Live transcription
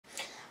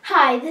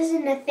Hi, this is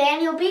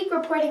Nathaniel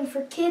reporting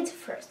for Kids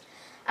First.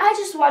 I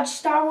just watched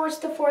Star Wars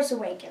The Force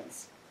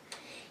Awakens.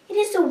 It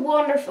is a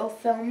wonderful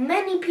film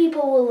many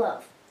people will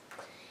love.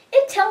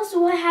 It tells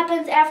what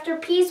happens after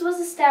peace was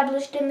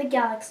established in the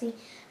galaxy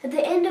at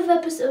the end of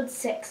Episode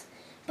 6.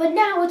 But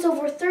now it's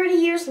over 30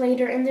 years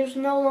later and there's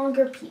no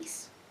longer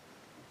peace.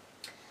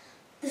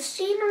 The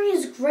scenery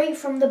is great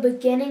from the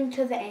beginning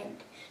to the end.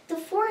 The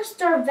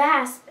forests are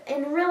vast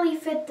and really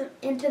fit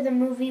into the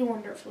movie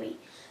wonderfully.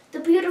 The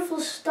beautiful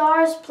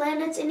stars,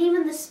 planets, and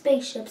even the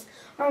spaceships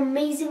are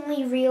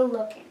amazingly real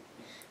looking.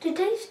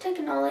 Today's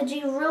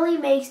technology really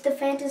makes the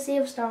fantasy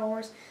of Star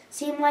Wars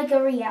seem like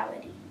a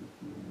reality.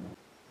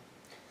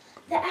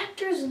 The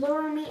actors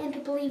lure me into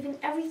believing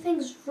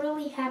everything's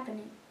really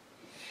happening.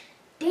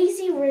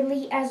 Daisy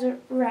Ridley as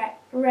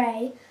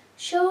Rey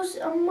shows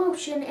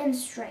emotion and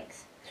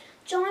strength.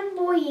 John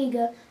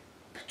Boyega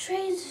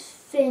portrays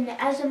Finn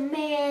as a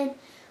man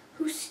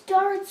who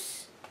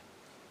starts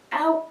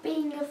out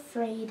being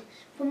afraid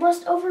but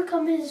must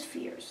overcome his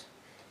fears.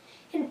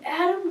 And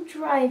Adam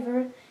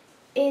Driver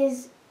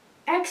is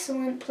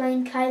excellent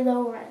playing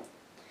Kylo Ren,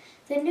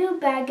 the new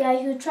bad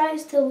guy who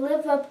tries to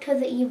live up to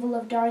the evil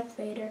of Darth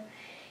Vader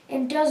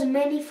and does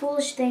many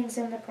foolish things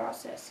in the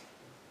process.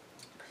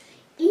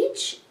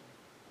 Each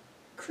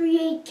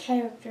create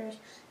characters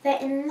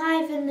that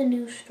enliven the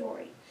new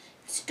story.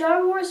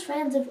 Star Wars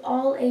fans of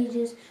all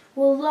ages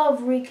will love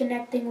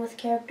reconnecting with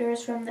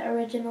characters from the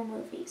original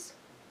movies.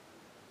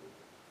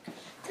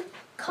 The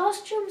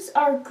costumes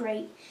are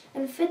great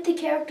and fit the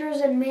characters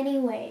in many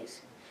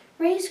ways.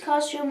 Rey's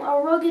costume, a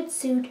rugged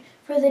suit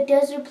for the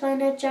desert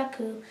planet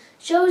Jakku,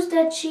 shows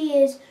that she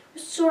is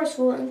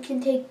resourceful and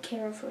can take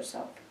care of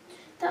herself.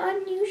 The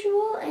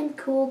unusual and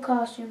cool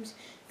costumes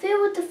fit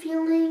with the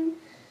feeling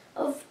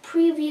of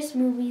previous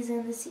movies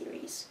in the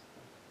series.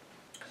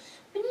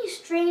 Many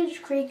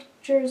strange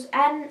creatures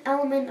add an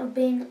element of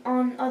being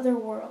on other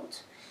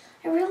worlds.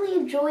 I really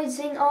enjoyed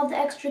seeing all the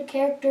extra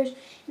characters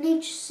in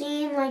each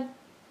scene, like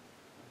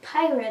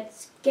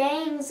pirates,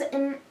 gangs,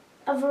 and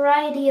a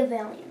variety of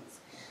aliens.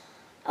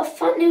 A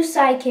fun new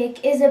sidekick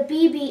is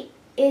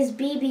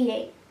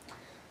BB-8,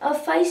 a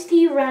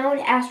feisty round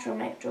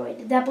astromech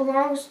droid that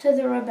belongs to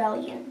the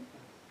Rebellion.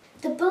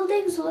 The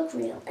buildings look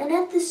real, and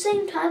at the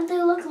same time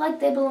they look like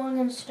they belong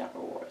in Star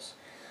Wars.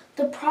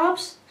 The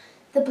props,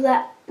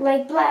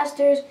 like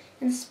blasters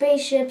and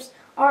spaceships,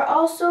 are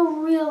also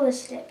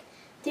realistic.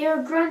 They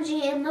are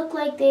grungy and look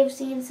like they've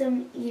seen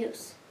some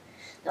use.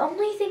 The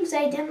only things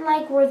I didn't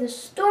like were the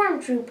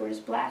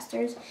stormtroopers'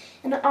 blasters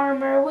and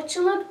armor, which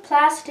looked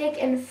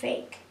plastic and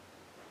fake.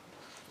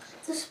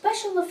 The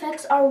special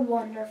effects are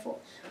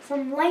wonderful,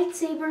 from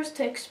lightsabers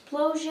to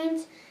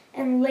explosions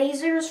and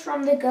lasers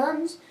from the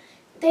guns.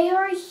 They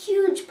are a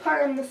huge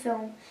part in the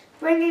film,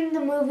 bringing the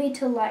movie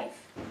to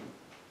life.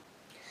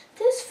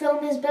 This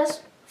film is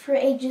best for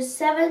ages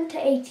 7 to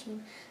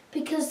 18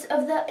 because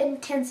of the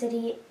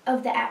intensity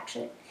of the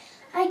action.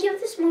 I give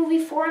this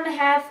movie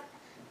 4.5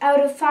 out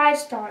of 5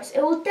 stars.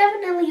 It will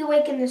definitely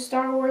awaken the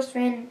Star Wars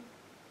fan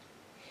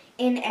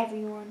in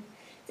everyone.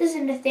 This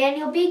is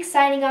Nathaniel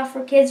signing off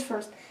for Kids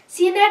First.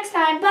 See you next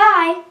time.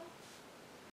 Bye!